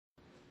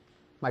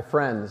My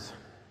friends,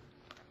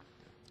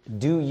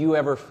 do you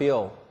ever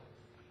feel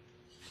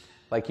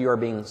like you are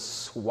being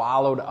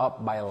swallowed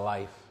up by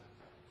life?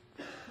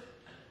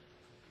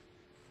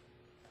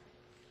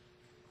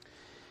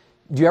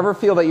 Do you ever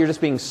feel that you're just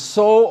being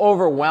so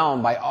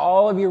overwhelmed by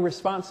all of your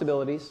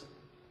responsibilities,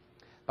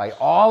 by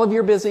all of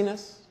your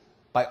busyness,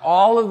 by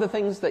all of the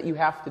things that you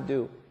have to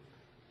do,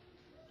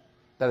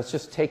 that it's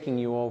just taking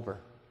you over?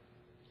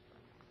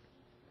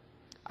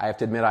 I have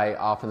to admit, I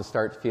often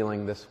start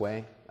feeling this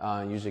way,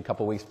 usually a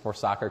couple weeks before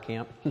soccer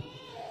camp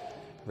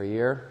every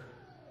year.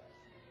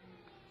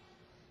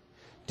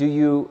 Do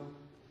you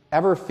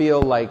ever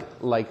feel like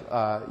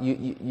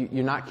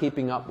you're not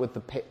keeping up with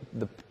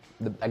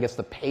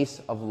the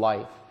pace of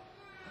life?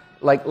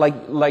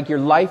 Like your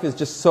life is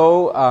just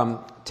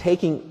so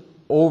taking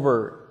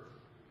over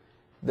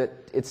that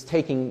it's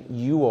taking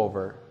you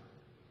over.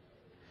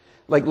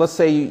 Like, let's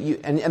say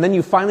and then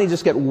you finally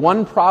just get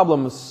one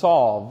problem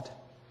solved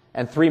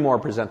and three more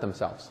present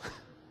themselves.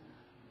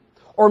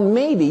 Or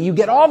maybe you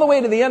get all the way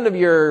to the end of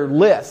your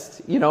list,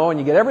 and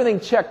you get everything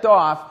checked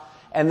off,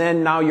 and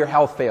then now your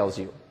health fails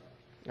you.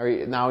 Or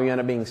now you end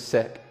up being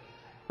sick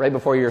right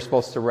before you're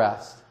supposed to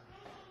rest.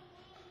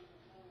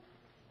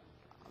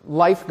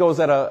 Life goes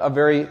at a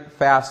very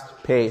fast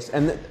pace.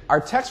 And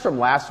our text from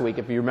last week,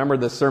 if you remember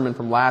the sermon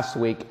from last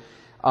week,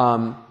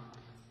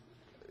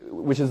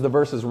 which is the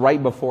verses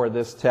right before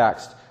this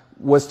text,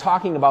 was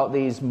talking about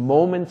these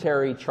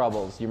momentary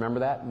troubles. You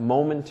remember that?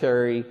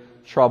 Momentary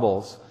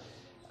troubles,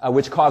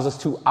 which cause us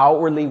to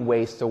outwardly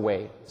waste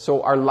away.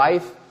 So our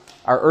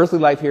earthly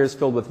life here is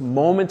filled with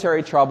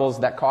momentary troubles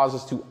that cause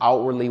us to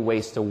outwardly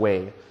waste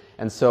away.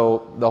 And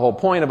so the whole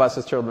point of us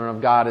as children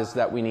of God is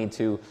that we need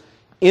to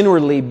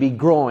inwardly be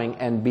growing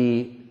and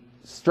be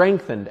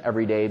strengthened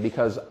every day,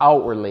 because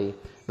outwardly,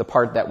 the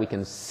part that we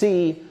can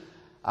see,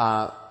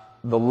 the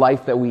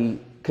life that we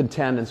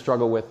contend and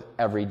struggle with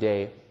every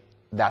day,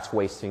 that's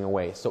wasting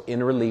away. So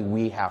inwardly,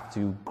 we have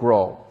to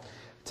grow.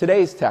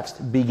 Today's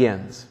text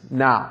begins.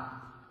 Now,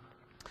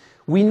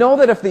 we know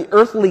that if the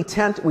earthly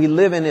tent we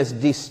live in is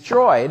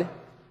destroyed,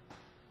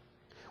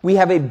 we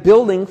have a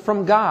building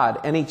from God,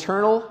 an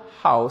eternal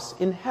house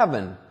in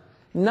heaven,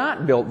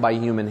 not built by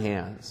human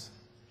hands.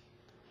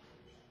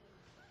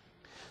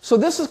 So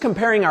this is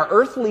comparing our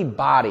earthly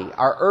body,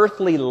 our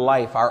earthly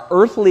life, our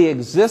earthly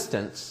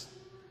existence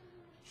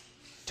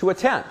to a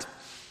tent.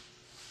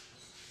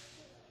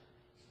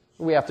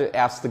 We have to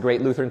ask the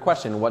great Lutheran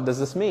question, what does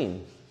this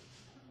mean?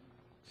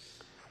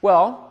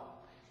 Well,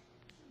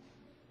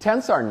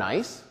 tents are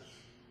nice,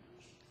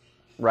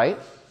 right?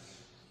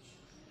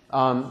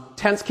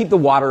 Tents keep the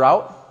water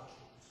out,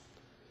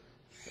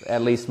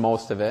 at least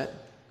most of it.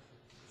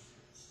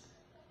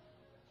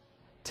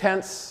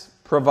 Tents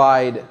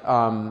provide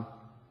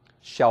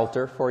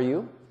shelter for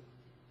you,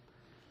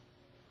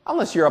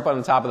 unless you're up on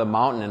the top of the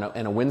mountain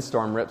and a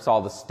windstorm rips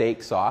all the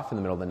stakes off in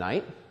the middle of the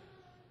night.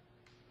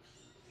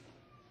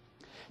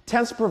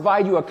 Tents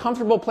provide you a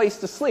comfortable place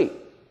to sleep.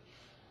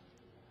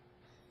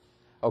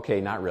 Okay,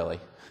 not really.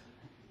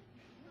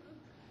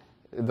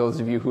 Those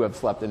of you who have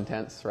slept in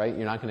tents, right?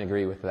 You're not going to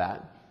agree with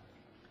that.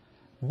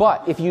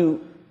 But if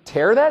you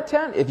tear that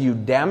tent, if you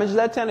damage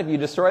that tent, if you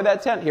destroy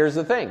that tent, here's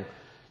the thing.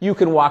 You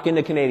can walk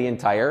into Canadian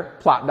Tire,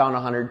 plop down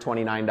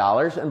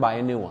 $129, and buy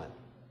a new one.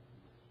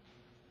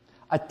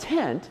 A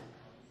tent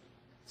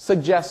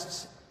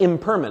suggests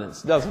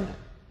impermanence, doesn't it?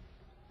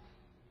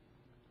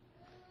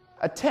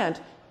 A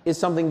tent is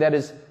something that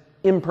is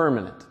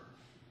impermanent.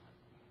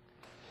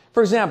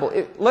 For example,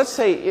 let's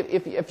say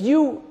if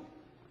you're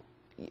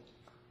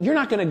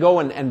not going to go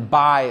and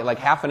buy like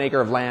half an acre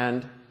of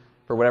land,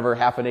 for whatever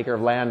half an acre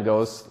of land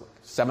goes,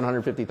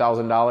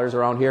 $750,000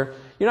 around here.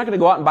 You're not going to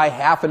go out and buy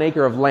half an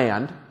acre of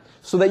land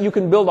so that you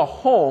can build a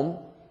home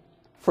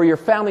for your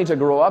family to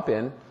grow up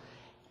in,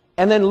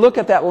 and then look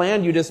at that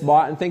land you just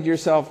bought and think to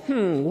yourself,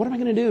 what am I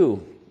going to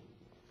do?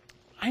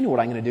 I know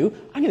what I'm going to do.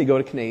 I'm going to go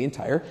to Canadian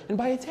Tire and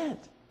buy a tent.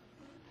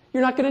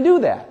 You're not going to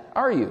do that,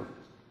 are you?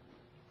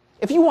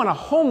 If you want a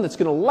home that's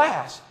going to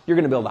last, you're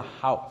going to build a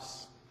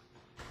house.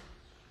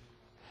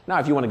 Now,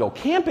 if you want to go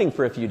camping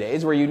for a few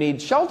days where you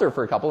need shelter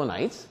for a couple of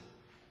nights,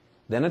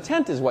 then a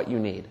tent is what you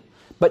need.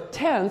 But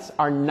tents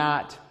are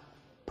not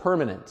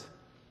permanent.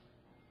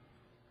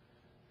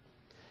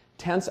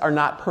 Tents are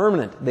not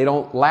permanent. They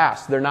don't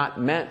last. They're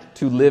not meant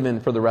to live in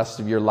for the rest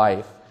of your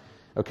life.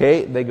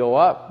 Okay? They go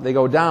up, they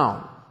go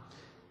down.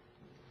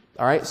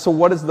 All right? So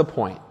what is the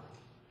point?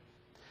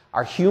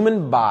 Our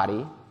human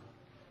body,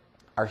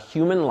 our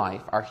human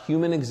life, our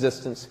human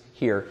existence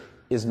here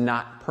is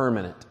not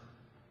permanent.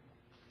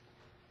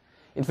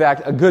 In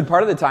fact, a good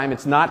part of the time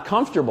it's not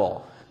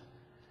comfortable.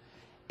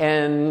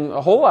 And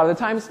a whole lot of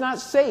the time it's not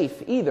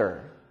safe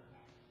either.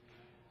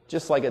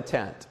 Just like a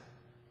tent.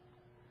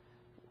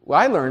 Well,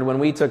 I learned when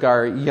we took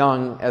our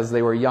young, as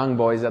they were young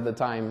boys at the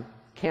time,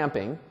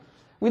 camping,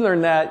 we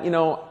learned that,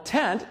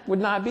 tent would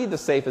not be the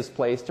safest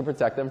place to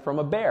protect them from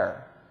a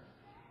bear.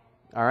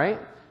 All right?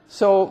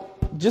 So,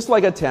 just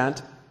like a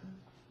tent,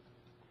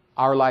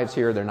 our lives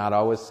here, they're not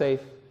always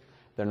safe.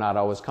 They're not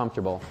always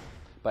comfortable.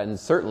 But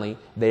certainly,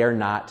 they are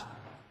not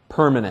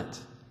permanent.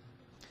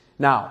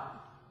 Now,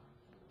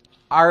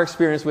 our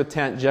experience with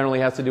tent generally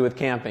has to do with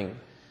camping,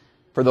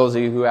 for those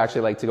of you who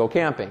actually like to go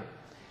camping.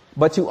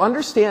 But to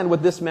understand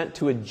what this meant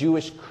to a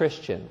Jewish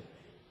Christian,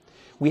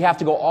 we have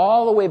to go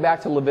all the way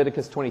back to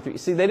Leviticus 23.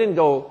 See, they didn't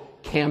go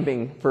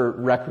camping for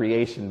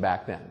recreation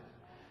back then.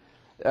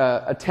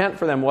 A tent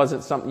for them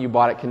wasn't something you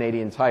bought at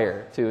Canadian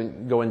Tire to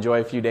go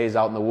enjoy a few days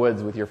out in the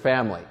woods with your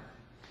family.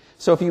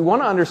 So if you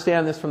want to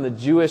understand this from the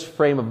Jewish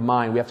frame of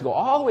mind, we have to go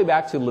all the way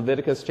back to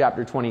Leviticus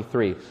chapter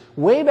 23.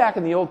 Way back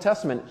in the Old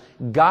Testament,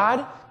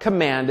 God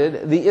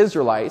commanded the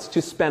Israelites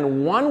to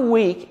spend 1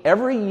 week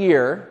every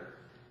year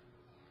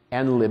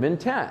and live in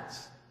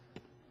tents.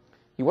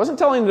 He wasn't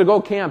telling them to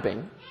go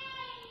camping,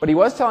 but he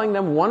was telling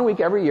them 1 week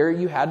every year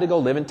you had to go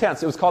live in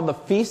tents. It was called the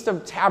Feast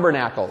of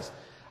Tabernacles.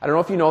 I don't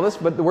know if you know this,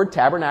 but the word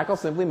tabernacle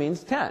simply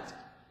means tent.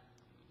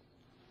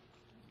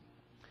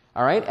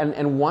 All right?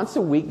 And once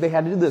a week they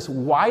had to do this.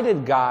 Why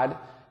did God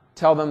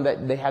tell them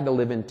that they had to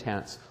live in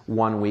tents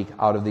 1 week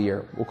out of the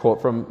year? We'll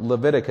quote from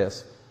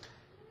Leviticus.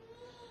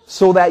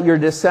 So that your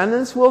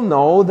descendants will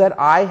know that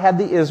I had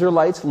the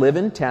Israelites live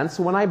in tents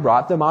when I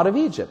brought them out of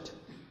Egypt.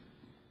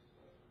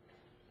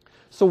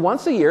 So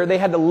once a year they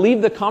had to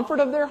leave the comfort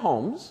of their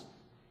homes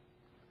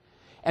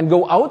and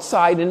go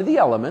outside into the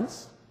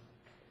elements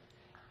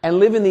and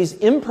live in these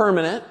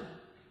impermanent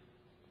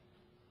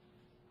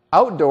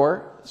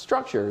outdoor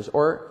structures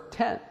or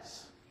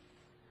tents.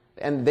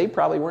 And they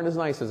probably weren't as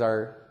nice as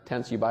our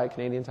tents you buy at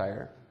Canadian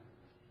Tire.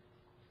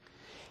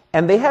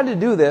 And they had to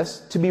do this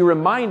to be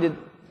reminded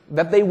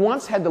that they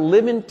once had to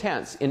live in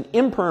tents, in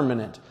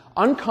impermanent,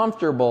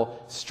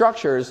 uncomfortable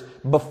structures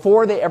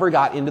before they ever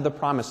got into the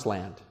Promised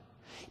Land.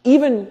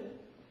 Even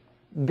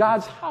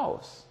God's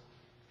house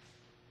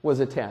was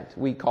a tent.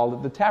 We called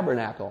it the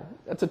tabernacle.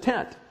 That's a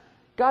tent.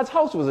 God's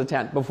house was a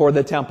tent before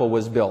the temple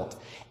was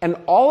built. And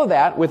all of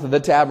that with the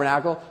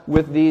tabernacle,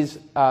 with these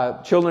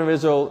children of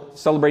Israel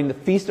celebrating the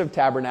Feast of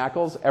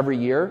Tabernacles every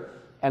year,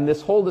 and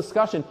this whole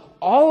discussion,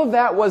 all of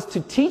that was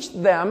to teach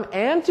them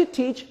and to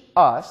teach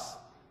us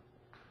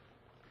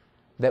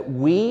that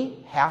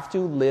we have to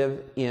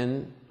live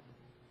in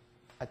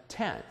a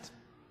tent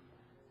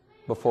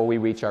before we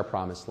reach our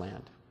Promised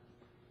Land.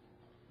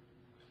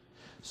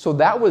 So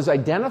that was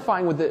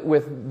identifying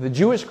with the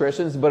Jewish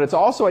Christians, but it's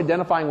also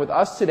identifying with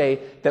us today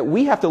that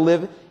we have to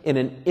live in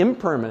an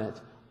impermanent,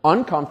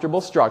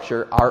 uncomfortable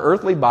structure, our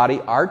earthly body,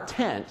 our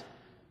tent,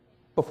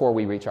 before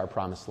we reach our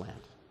Promised Land.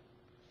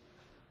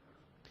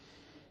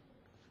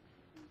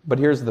 But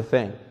here's the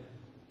thing.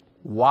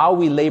 While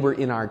we labor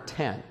in our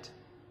tent,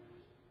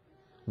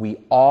 we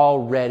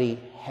already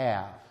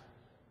have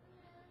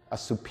a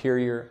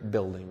superior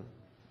building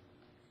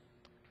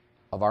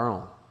of our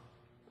own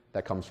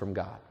that comes from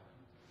God.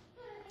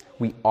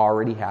 We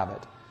already have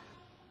it.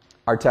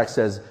 Our text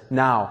says,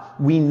 now,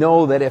 we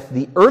know that if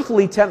the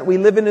earthly tent we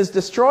live in is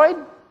destroyed,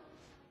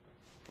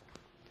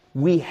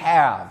 we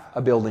have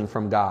a building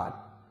from God,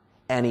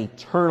 an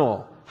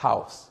eternal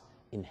house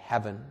in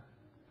heaven,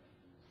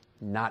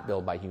 not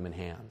built by human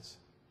hands.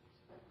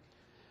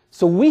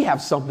 So we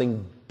have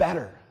something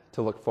better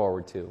to look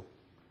forward to.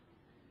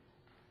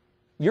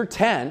 Your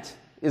tent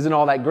isn't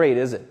all that great,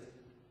 is it?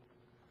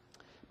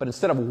 But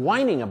instead of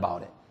whining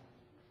about it,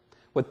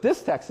 what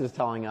this text is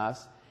telling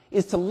us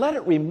is to let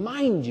it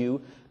remind you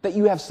that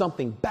you have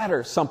something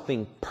better,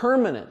 something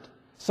permanent,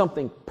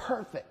 something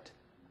perfect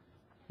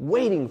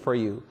waiting for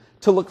you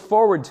to look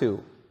forward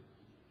to.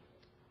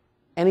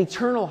 An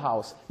eternal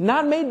house,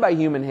 not made by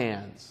human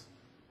hands,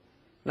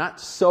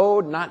 not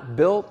sewed, not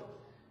built,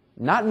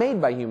 not made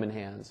by human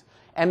hands.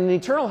 And an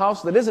eternal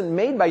house that isn't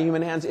made by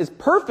human hands is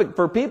perfect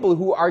for people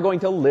who are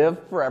going to live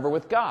forever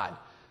with God.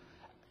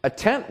 A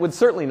tent would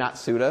certainly not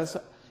suit us.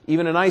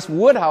 Even a nice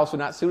wood house would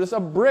not suit us.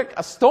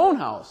 A stone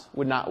house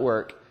would not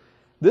work.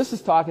 This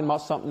is talking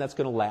about something that's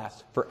going to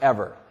last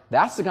forever.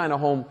 That's the kind of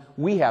home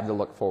we have to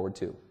look forward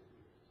to.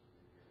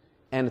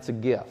 And it's a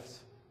gift.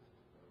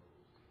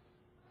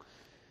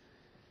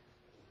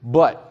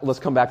 But let's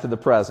come back to the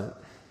present.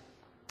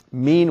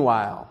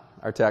 Meanwhile,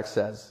 our text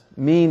says,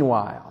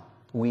 meanwhile,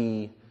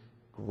 we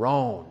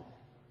groan.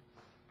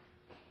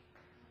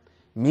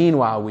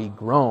 Meanwhile, we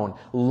groan,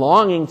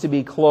 longing to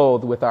be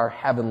clothed with our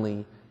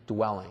heavenly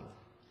dwelling.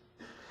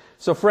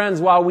 So friends,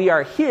 while we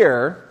are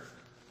here,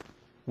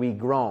 we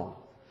groan.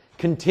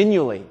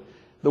 Continually.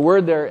 The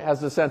word there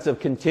has the sense of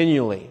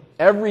continually.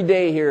 Every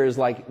day here is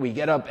like we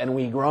get up and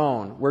we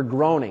groan. We're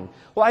groaning.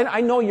 Well,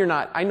 I know you're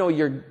not. I know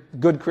you're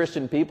good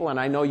Christian people, and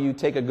I know you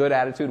take a good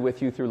attitude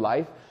with you through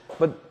life.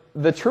 But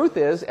the truth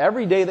is,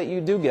 every day that you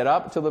do get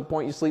up to the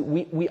point you sleep,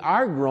 we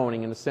are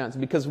groaning in a sense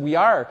because we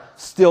are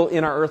still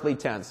in our earthly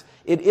tents.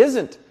 It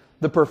isn't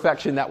the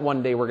perfection that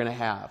one day we're going to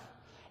have.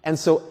 And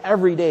so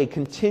every day,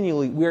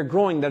 continually, we are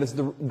growing. That is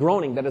the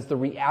groaning. That is the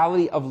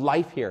reality of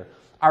life here.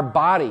 Our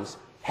bodies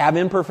have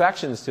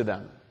imperfections to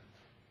them.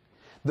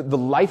 The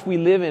life we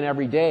live in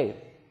every day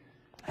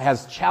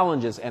has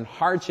challenges and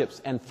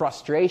hardships and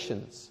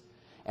frustrations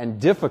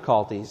and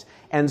difficulties.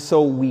 And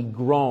so we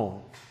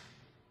groan.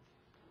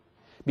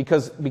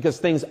 Because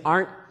things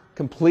aren't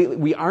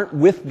we aren't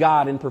with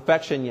God in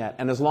perfection yet.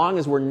 And as long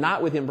as we're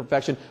not with Him in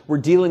perfection, we're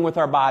dealing with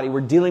our body,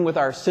 we're dealing with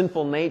our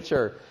sinful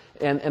nature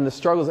and the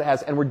struggles it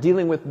has, and we're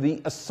dealing with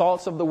the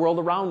assaults of the world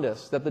around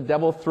us that the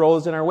devil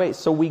throws in our way.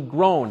 So we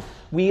groan.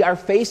 We are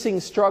facing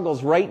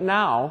struggles right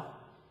now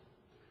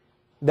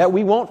that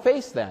we won't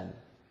face then.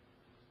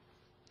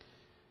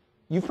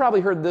 You've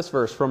probably heard this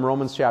verse from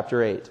Romans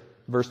chapter 8,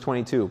 verse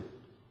 22.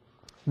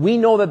 We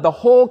know that the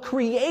whole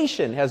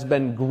creation has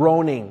been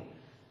groaning,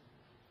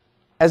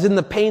 as in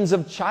the pains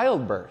of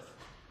childbirth,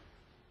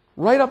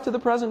 right up to the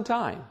present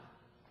time.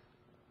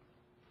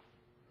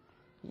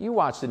 You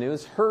watch the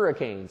news,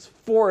 hurricanes,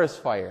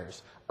 forest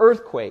fires,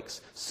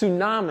 earthquakes,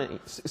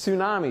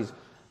 tsunamis.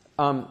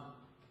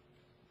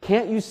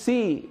 Can't you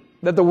see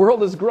that the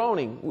world is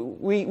groaning?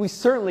 We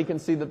certainly can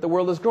see that the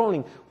world is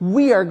groaning.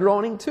 We are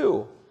groaning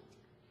too.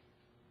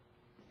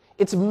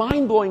 It's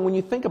mind-blowing when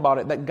you think about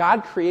it, that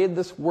God created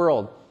this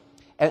world.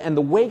 And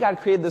the way God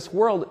created this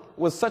world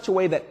was such a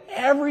way that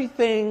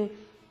everything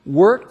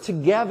worked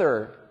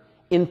together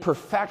in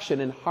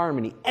perfection and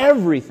harmony.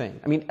 Everything.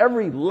 I mean,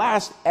 every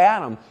last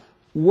atom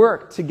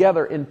worked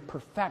together in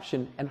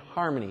perfection and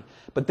harmony.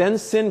 But then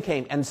sin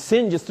came, and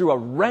sin just threw a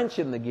wrench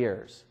in the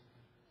gears.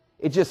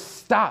 It just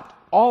stopped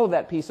all of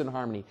that peace and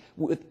harmony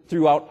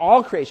throughout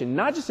all creation,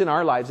 not just in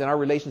our lives and our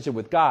relationship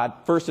with God,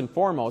 first and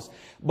foremost,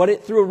 but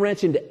it threw a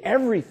wrench into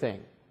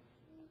everything.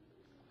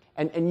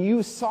 And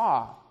you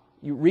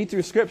read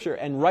through Scripture,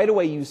 and right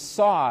away you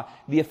saw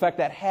the effect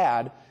that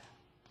had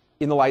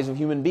in the lives of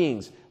human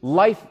beings.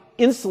 Life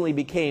instantly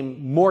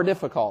became more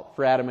difficult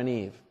for Adam and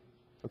Eve.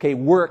 Okay,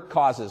 work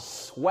causes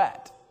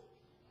sweat.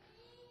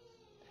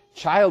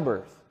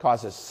 Childbirth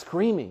causes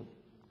screaming.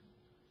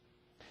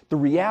 The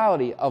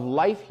reality of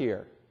life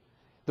here,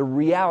 the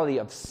reality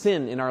of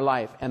sin in our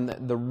life, and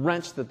the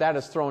wrench that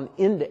has thrown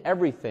into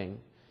everything,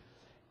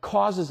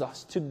 causes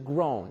us to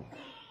groan.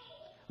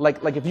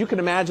 Like if you can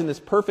imagine this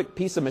perfect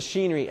piece of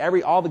machinery,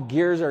 all the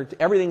gears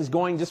everything's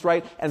going just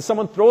right, and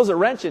someone throws a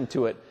wrench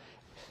into it,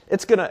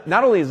 it's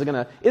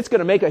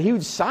gonna make a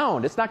huge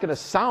sound. It's not gonna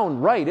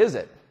sound right, is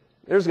it?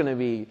 There's gonna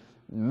be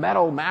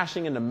metal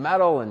mashing into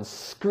metal and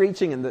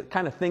screeching and the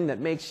kind of thing that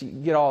makes you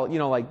get all,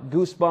 like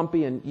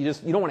goosebumpy, and you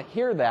don't want to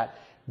hear that.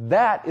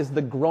 That is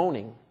the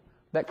groaning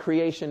that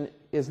creation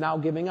is now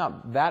giving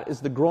up. That is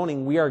the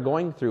groaning we are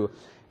going through.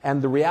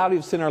 And the reality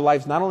of sin in our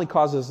lives not only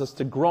causes us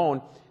to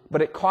groan,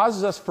 but it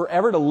causes us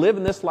forever to live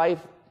in this life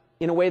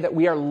in a way that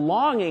we are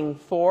longing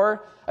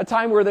for a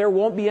time where there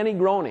won't be any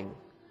groaning.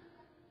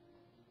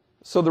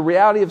 So the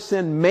reality of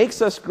sin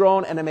makes us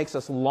groan, and it makes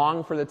us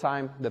long for the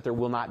time that there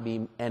will not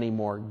be any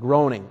more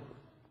groaning.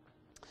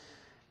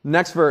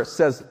 Next verse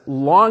says,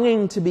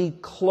 longing to be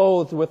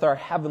clothed with our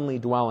heavenly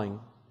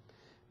dwelling,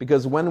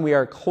 because when we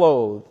are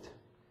clothed,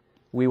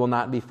 we will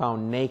not be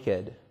found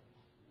naked.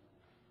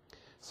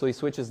 So he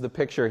switches the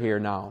picture here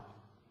now.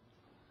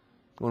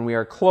 When we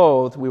are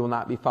clothed, we will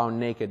not be found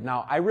naked.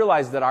 Now, I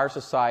realize that our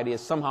society is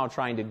somehow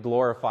trying to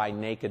glorify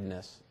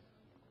nakedness.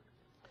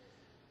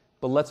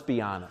 But let's be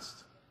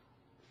honest.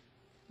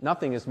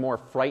 Nothing is more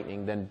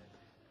frightening than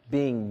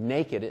being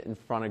naked in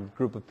front of a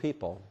group of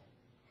people.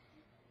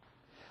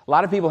 A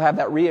lot of people have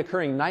that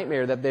reoccurring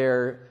nightmare that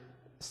they're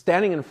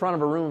standing in front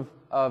of a room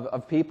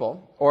of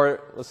people, or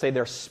let's say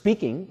they're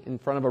speaking in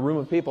front of a room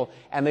of people,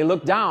 and they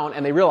look down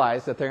and they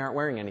realize that they aren't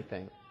wearing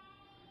anything.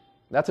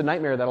 That's a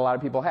nightmare that a lot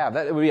of people have.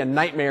 That would be a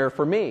nightmare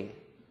for me. It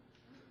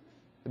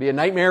would be a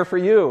nightmare for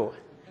you.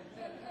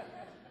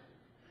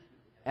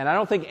 And I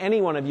don't think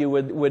any one of you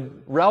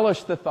would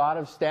relish the thought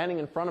of standing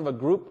in front of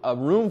a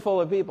room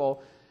full of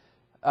people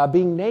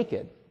being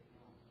naked.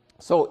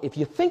 So if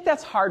you think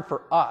that's hard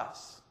for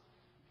us,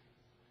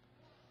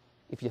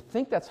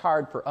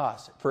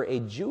 for a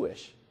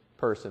Jewish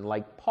person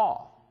like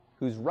Paul,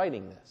 who's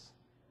writing this,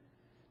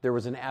 there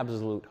was an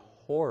absolute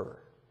horror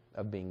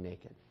of being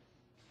naked.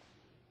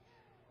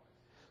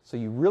 So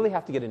you really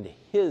have to get into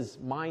his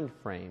mind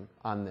frame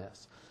on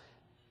this.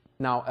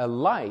 Now, a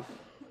life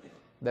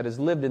that is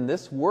lived in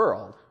this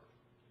world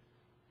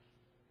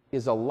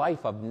is a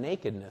life of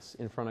nakedness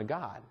in front of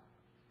God.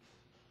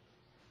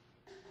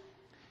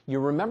 You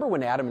remember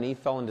when Adam and Eve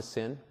fell into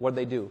sin? What did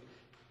they do?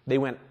 They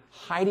went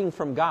hiding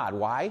from God.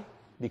 Why?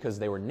 Because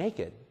they were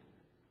naked.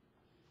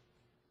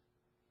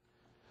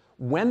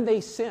 When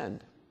they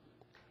sinned,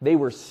 they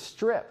were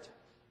stripped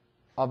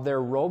of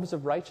their robes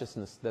of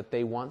righteousness that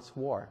they once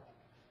wore.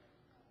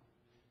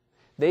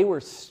 They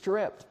were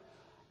stripped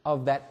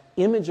of that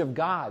image of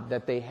God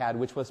that they had,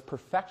 which was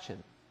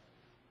perfection.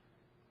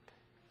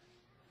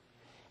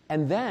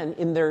 And then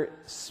in their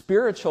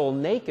spiritual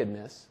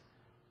nakedness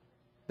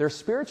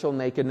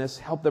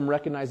helped them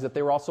recognize that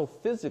they were also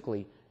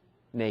physically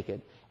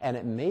naked. And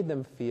it made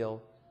them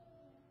feel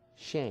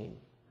shame.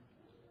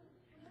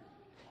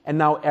 And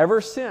now ever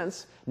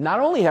since,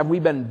 not only have we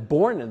been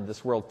born into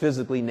this world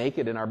physically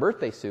naked in our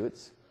birthday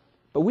suits,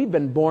 but we've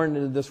been born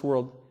into this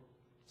world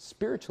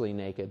spiritually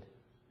naked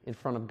in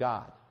front of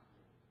God.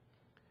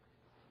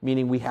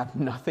 Meaning we have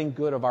nothing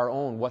good of our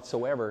own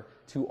whatsoever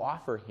to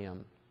offer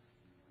Him.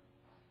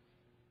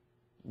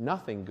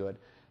 Nothing good.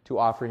 to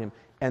offer him.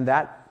 And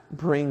that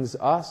brings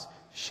us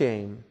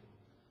shame.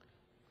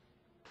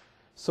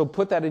 So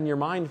put that in your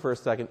mind for a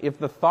second. If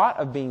the thought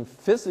of being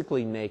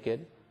physically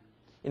naked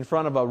in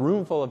front of a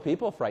room full of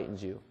people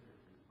frightens you,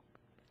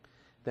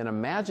 then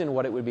imagine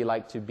what it would be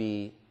like to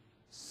be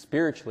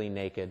spiritually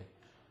naked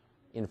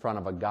in front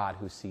of a God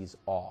who sees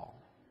all.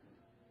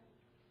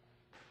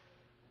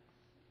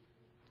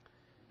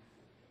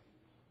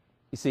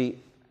 You see,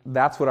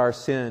 that's what our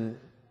sin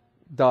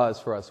does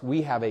for us.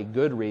 We have a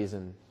good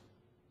reason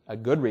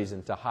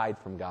to hide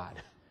from God,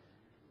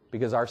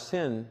 because our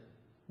sin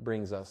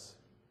brings us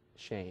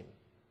shame.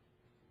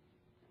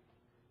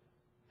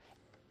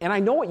 And I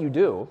know what you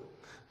do.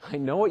 I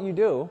know what you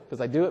do,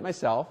 because I do it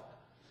myself.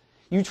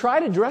 You try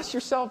to dress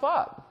yourself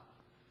up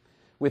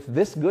with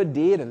this good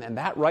deed and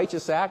that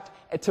righteous act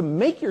to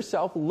make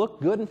yourself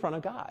look good in front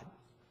of God.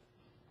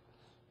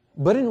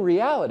 But in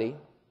reality,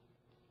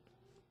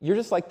 you're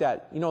just like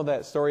that, you know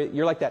that story,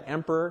 you're like that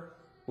emperor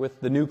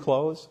with the new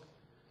clothes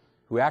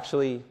who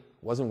actually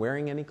wasn't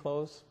wearing any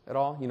clothes at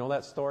all. You know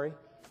that story?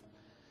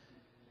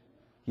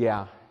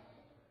 Yeah.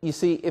 You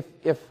see,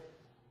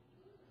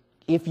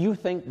 if you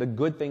think the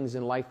good things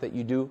in life that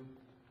you do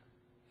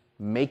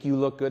make you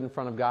look good in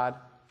front of God,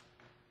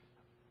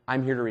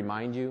 I'm here to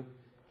remind you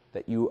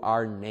that you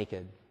are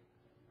naked,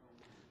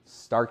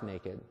 stark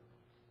naked.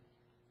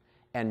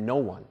 And no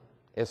one,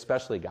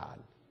 especially God,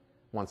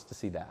 wants to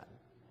see that.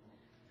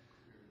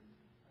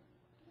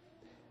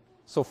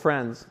 So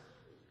friends,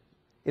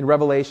 in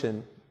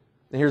Revelation,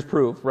 and here's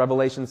proof,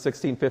 Revelation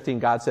 16:15,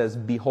 God says,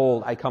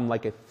 "Behold, I come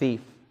like a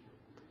thief.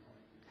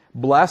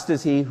 Blessed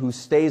is he who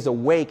stays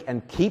awake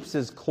and keeps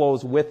his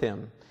clothes with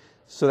him,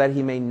 so that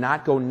he may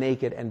not go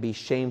naked and be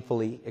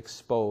shamefully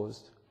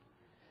exposed."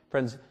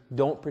 Friends,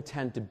 don't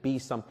pretend to be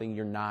something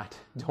you're not.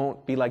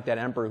 Don't be like that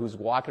emperor who's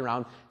walking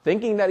around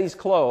thinking that he's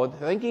clothed,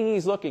 thinking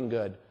he's looking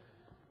good,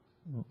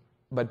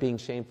 but being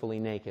shamefully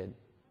naked.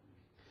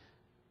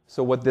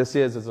 So what this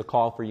is a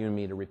call for you and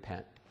me to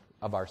repent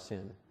of our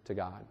sin to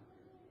God.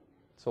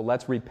 So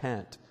let's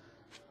repent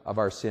of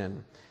our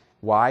sin.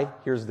 Why?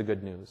 Here's the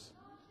good news.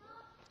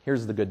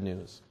 Here's the good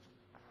news.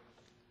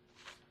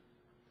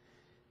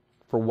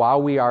 For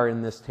while we are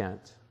in this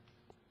tent,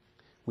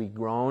 we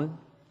groan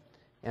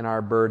and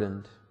are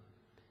burdened,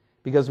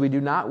 because we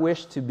do not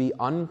wish to be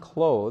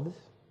unclothed,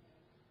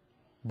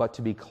 but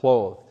to be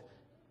clothed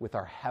with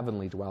our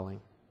heavenly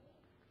dwelling,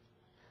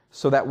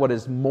 so that what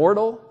is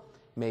mortal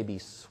may be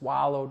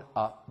swallowed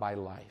up by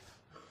life.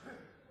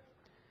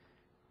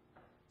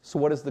 So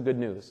what is the good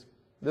news?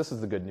 This is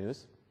the good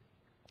news.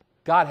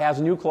 God has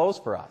new clothes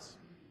for us.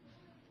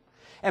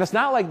 And it's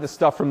not like the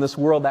stuff from this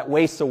world that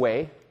wastes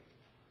away,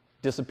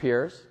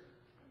 disappears.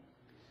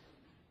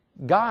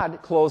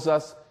 God clothes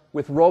us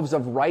with robes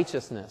of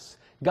righteousness.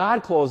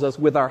 God clothes us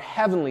with our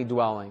heavenly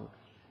dwelling.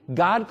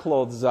 God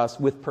clothes us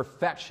with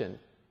perfection.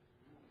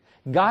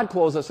 God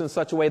clothes us in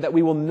such a way that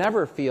we will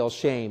never feel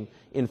shame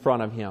in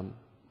front of Him.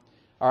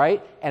 All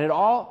right? And it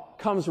all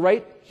comes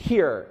right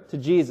here to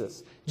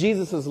Jesus.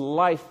 Jesus'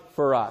 life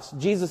for us,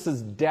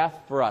 Jesus' death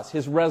for us,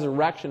 His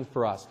resurrection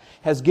for us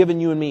has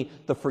given you and me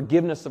the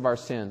forgiveness of our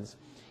sins.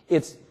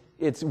 It's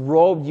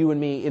robed you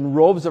and me in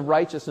robes of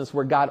righteousness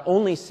where God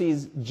only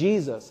sees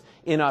Jesus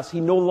in us. He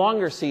no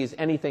longer sees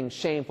anything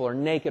shameful or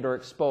naked or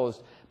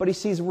exposed, but He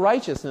sees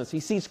righteousness. He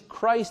sees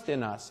Christ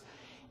in us.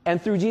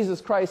 And through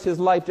Jesus Christ, His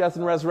life, death,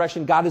 and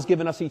resurrection, God has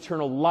given us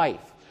eternal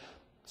life.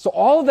 So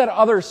all of that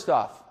other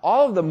stuff,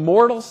 all of the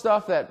mortal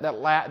stuff that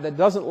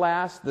doesn't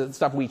last, the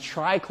stuff we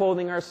try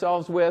clothing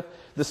ourselves with,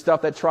 the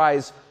stuff that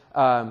tries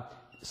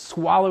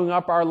swallowing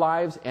up our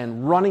lives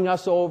and running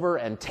us over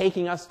and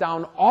taking us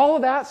down, all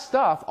of that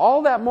stuff,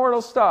 all that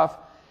mortal stuff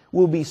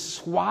will be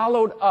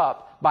swallowed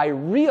up by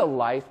real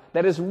life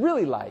that is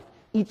really life,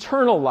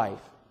 eternal life.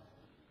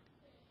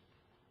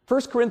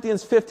 1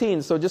 Corinthians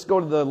 15, so just go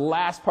to the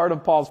last part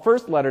of Paul's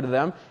first letter to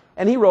them,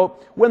 and he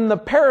wrote, "When the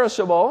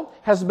perishable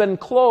has been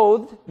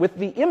clothed with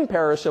the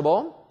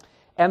imperishable,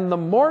 and the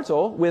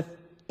mortal with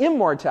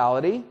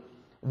immortality,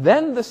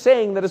 then the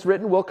saying that is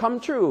written will come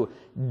true.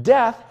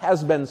 Death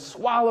has been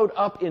swallowed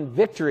up in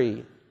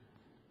victory."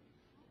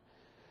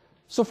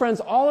 So friends,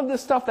 all of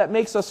this stuff that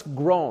makes us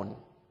groan,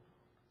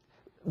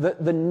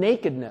 the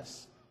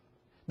nakedness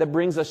that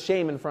brings us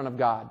shame in front of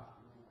God,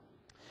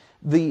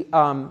 the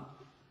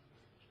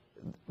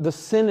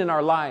sin in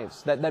our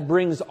lives that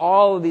brings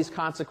all of these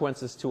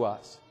consequences to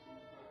us,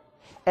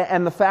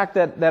 and the fact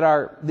that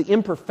the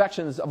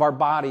imperfections of our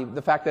body,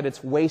 the fact that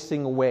it's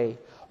wasting away,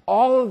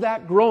 all of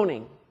that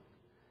groaning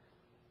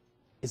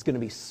is going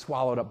to be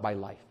swallowed up by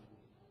life.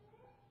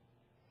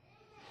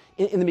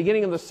 In the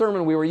beginning of the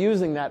sermon, we were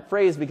using that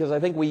phrase because I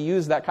think we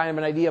use that kind of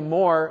an idea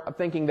more of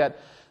thinking that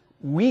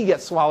we get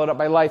swallowed up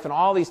by life and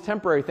all these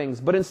temporary things.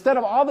 But instead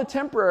of all the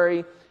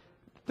temporary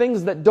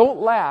things that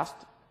don't last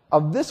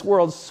of this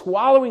world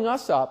swallowing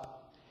us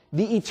up,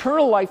 the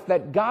eternal life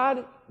that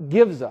God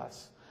gives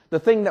us, the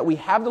thing that we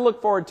have to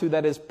look forward to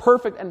that is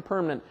perfect and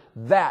permanent,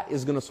 that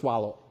is going to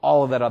swallow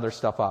all of that other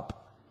stuff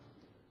up.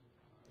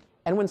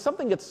 And when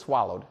something gets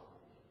swallowed,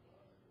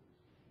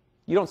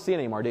 you don't see it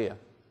anymore, do you?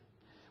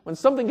 When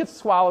something gets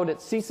swallowed,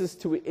 it ceases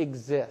to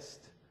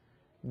exist.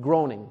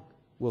 Groaning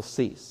will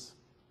cease.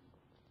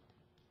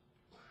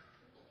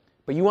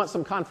 But you want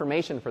some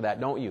confirmation for that,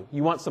 don't you?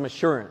 You want some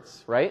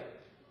assurance, right?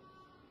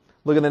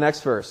 Look at the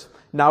next verse.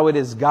 Now it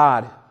is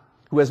God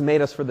who has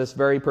made us for this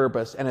very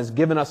purpose and has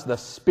given us the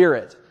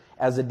Spirit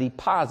as a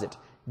deposit,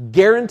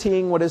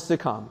 guaranteeing what is to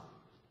come.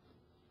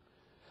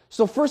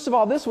 So first of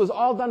all, this was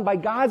all done by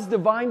God's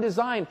divine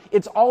design.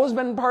 It's always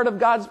been part of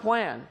God's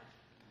plan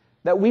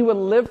that we would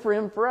live for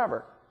Him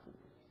forever.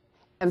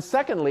 And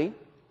secondly,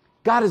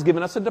 God has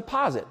given us a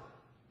deposit.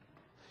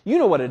 You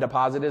know what a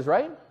deposit is,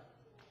 right?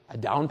 A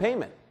down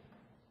payment.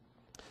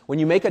 When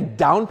you make a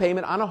down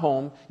payment on a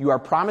home, you are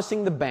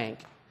promising the bank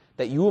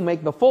that you will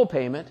make the full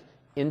payment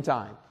in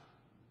time.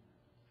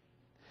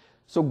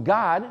 So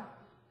God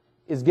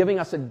is giving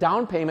us a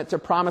down payment to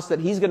promise that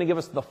He's going to give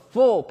us the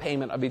full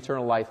payment of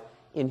eternal life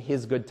in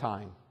His good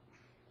time.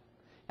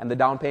 And the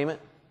down payment?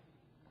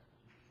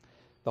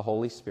 The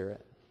Holy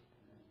Spirit.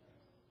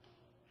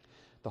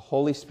 The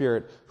Holy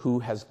Spirit who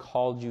has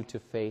called you to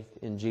faith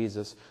in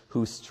Jesus,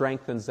 who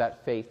strengthens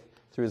that faith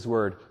through His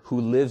Word,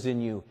 who lives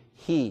in you.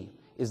 He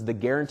is the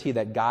guarantee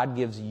that God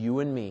gives you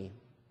and me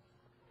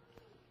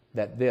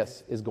that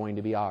this is going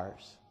to be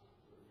ours.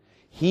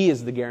 He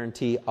is the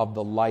guarantee of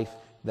the life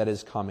that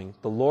is coming.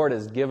 The Lord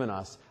has given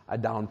us a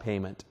down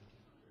payment.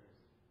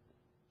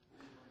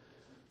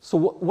 So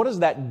what does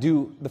that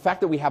do? The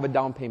fact that we have a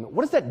down payment,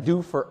 what does that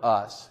do for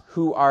us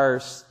who are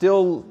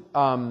still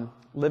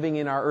living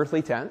in our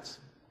earthly tents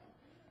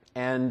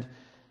and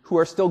who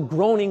are still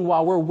groaning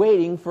while we're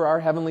waiting for our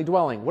heavenly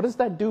dwelling? What does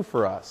that do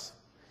for us?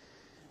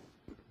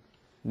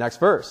 Next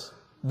verse.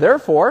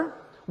 Therefore,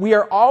 we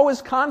are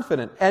always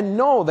confident and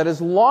know that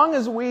as long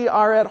as we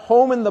are at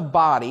home in the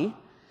body,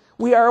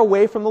 we are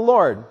away from the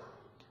Lord.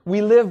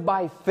 We live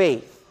by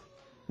faith,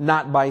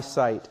 not by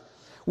sight.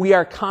 We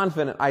are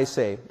confident, I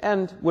say,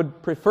 and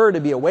would prefer to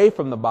be away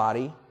from the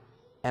body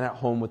and at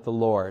home with the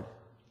Lord.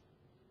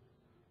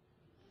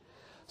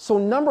 So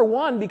number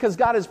one, because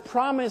God is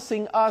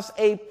promising us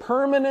a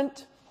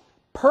permanent,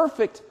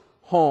 perfect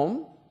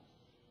home,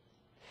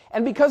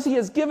 and because He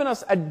has given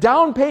us a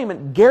down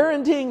payment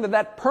guaranteeing that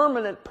that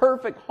permanent,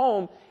 perfect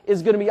home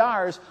is going to be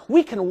ours,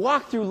 we can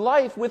walk through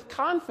life with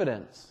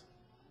confidence.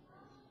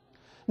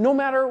 No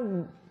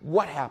matter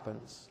what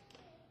happens,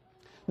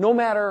 no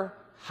matter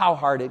how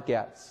hard it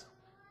gets,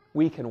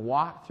 we can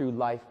walk through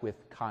life with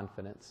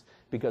confidence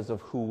because of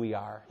who we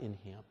are in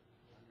Him.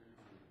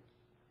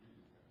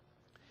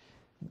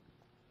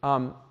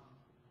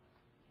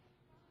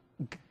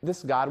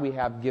 This God we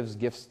have gives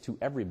gifts to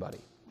everybody.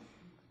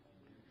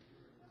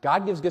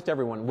 God gives gifts to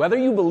everyone. Whether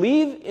you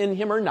believe in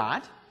Him or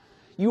not,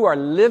 you are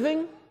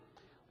living,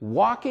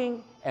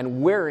 walking,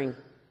 and wearing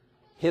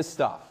His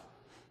stuff.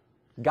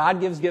 God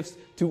gives gifts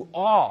to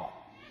all.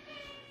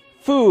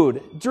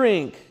 Food,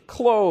 drink,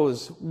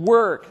 clothes,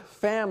 work,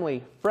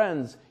 family,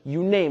 friends,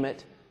 you name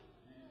it.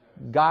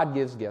 God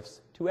gives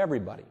gifts to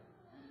everybody.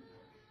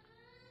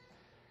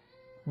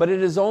 But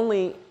it is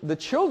only the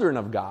children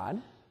of God,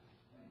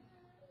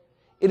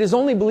 it is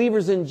only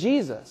believers in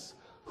Jesus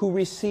who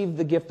receive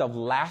the gift of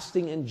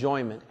lasting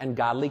enjoyment and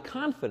godly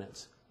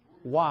confidence.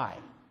 Why?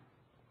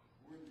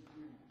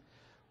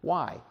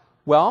 Why?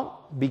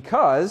 Well,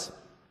 because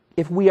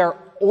if we are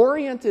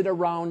oriented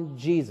around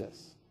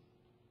Jesus,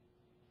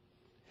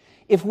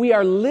 if we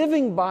are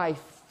living by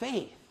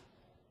faith,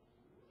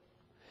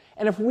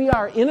 and if we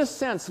are, in a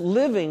sense,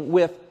 living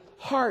with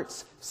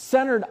hearts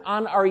centered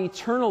on our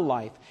eternal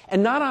life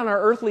and not on our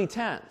earthly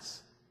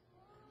tents,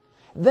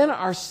 then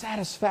our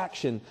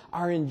satisfaction,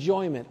 our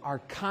enjoyment, our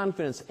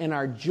confidence, and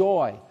our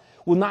joy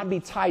will not be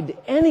tied to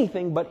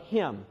anything but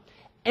Him,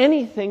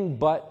 anything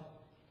but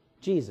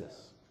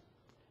Jesus.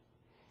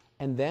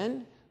 And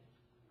then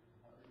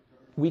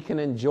we can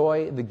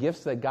enjoy the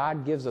gifts that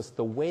God gives us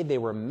the way they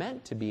were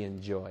meant to be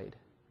enjoyed,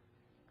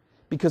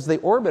 because they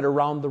orbit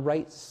around the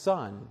right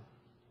sun,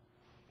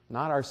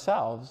 not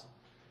ourselves,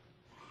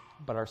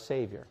 but our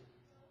Savior.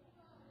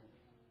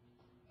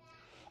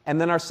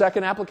 And then our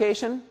second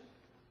application,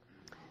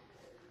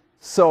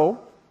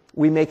 so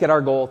we make it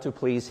our goal to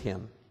please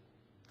Him,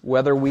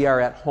 whether we are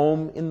at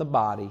home in the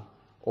body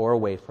or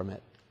away from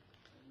it.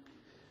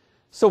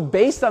 So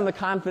based on the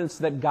confidence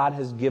that God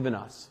has given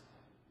us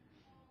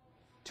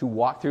to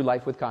walk through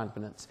life with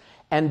confidence,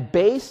 and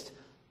based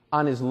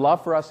on His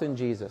love for us in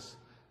Jesus,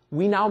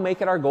 we now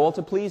make it our goal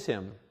to please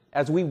Him.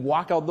 As we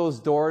walk out those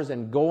doors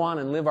and go on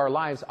and live our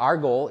lives, our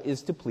goal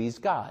is to please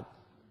God.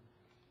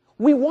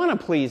 We want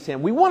to please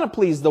Him. We want to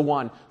please the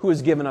one who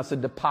has given us a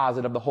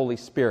deposit of the Holy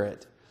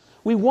Spirit.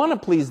 We want to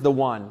please the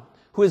one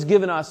who has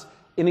given us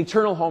an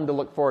eternal home to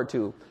look forward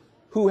to,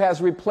 who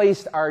has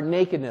replaced our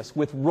nakedness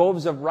with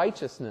robes of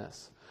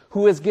righteousness,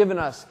 who has given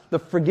us the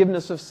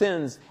forgiveness of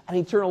sins and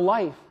eternal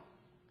life,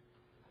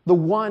 the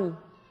one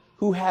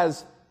who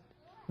has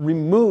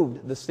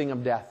removed the sting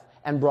of death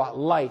and brought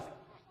life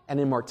and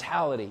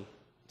immortality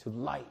to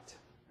light.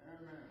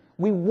 Amen.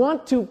 We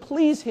want to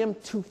please Him,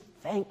 to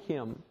thank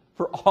Him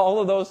for all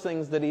of those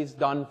things that He's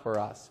done for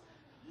us.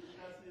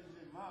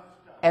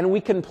 And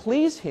we can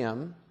please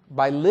Him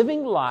by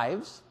living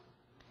lives,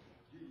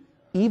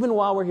 even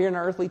while we're here in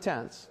our earthly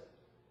tents,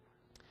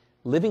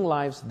 living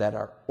lives that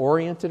are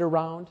oriented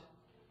around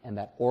and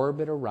that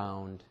orbit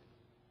around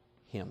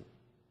Him.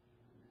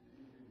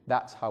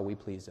 That's how we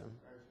please Him.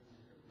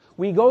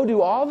 We go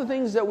do all the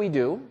things that we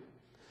do.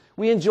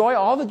 We enjoy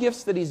all the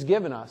gifts that He's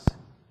given us.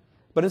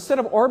 But instead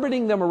of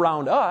orbiting them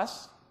around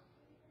us,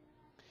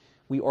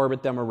 we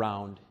orbit them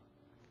around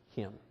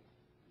Him.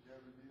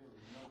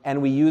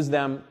 And we use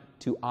them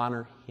to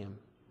honor Him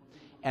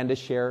and to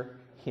share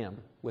Him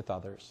with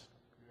others.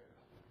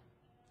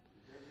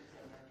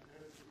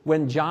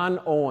 When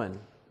John Owen,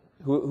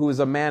 who was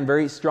a man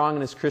very strong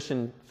in his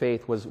Christian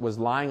faith, was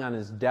lying on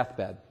his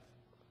deathbed,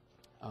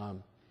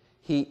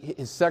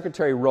 his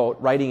secretary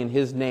wrote, writing in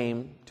his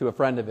name to a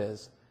friend of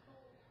his,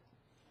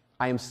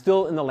 "I am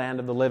still in the land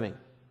of the living."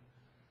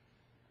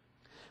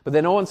 But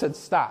then Owen said,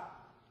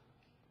 stop.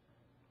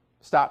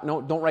 Stop.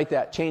 No, don't write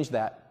that. Change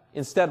that.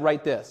 Instead,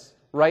 write this.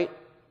 Write,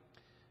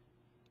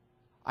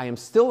 "I am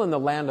still in the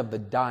land of the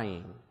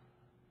dying,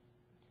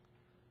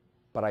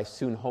 but I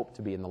soon hope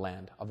to be in the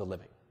land of the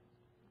living."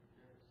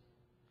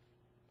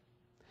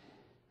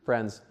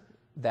 Friends,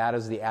 that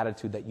is the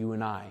attitude that you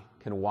and I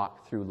can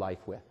walk through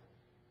life with.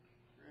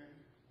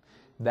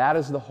 That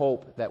is the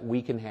hope that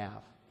we can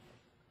have.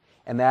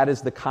 And that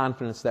is the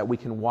confidence that we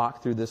can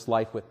walk through this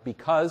life with,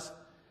 because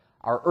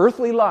our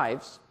earthly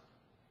lives,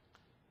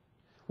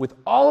 with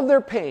all of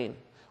their pain,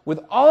 with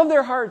all of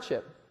their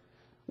hardship,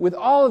 with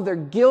all of their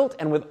guilt,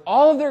 and with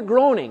all of their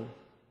groaning,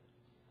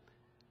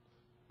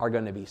 are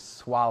going to be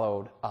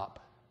swallowed up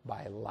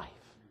by life.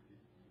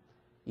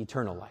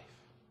 Eternal life.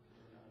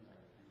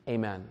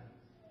 Amen.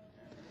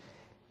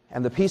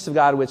 And the peace of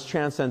God, which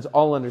transcends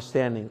all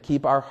understanding,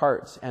 keep our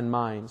hearts and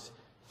minds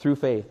through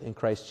faith in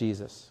Christ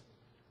Jesus.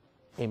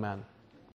 Amen.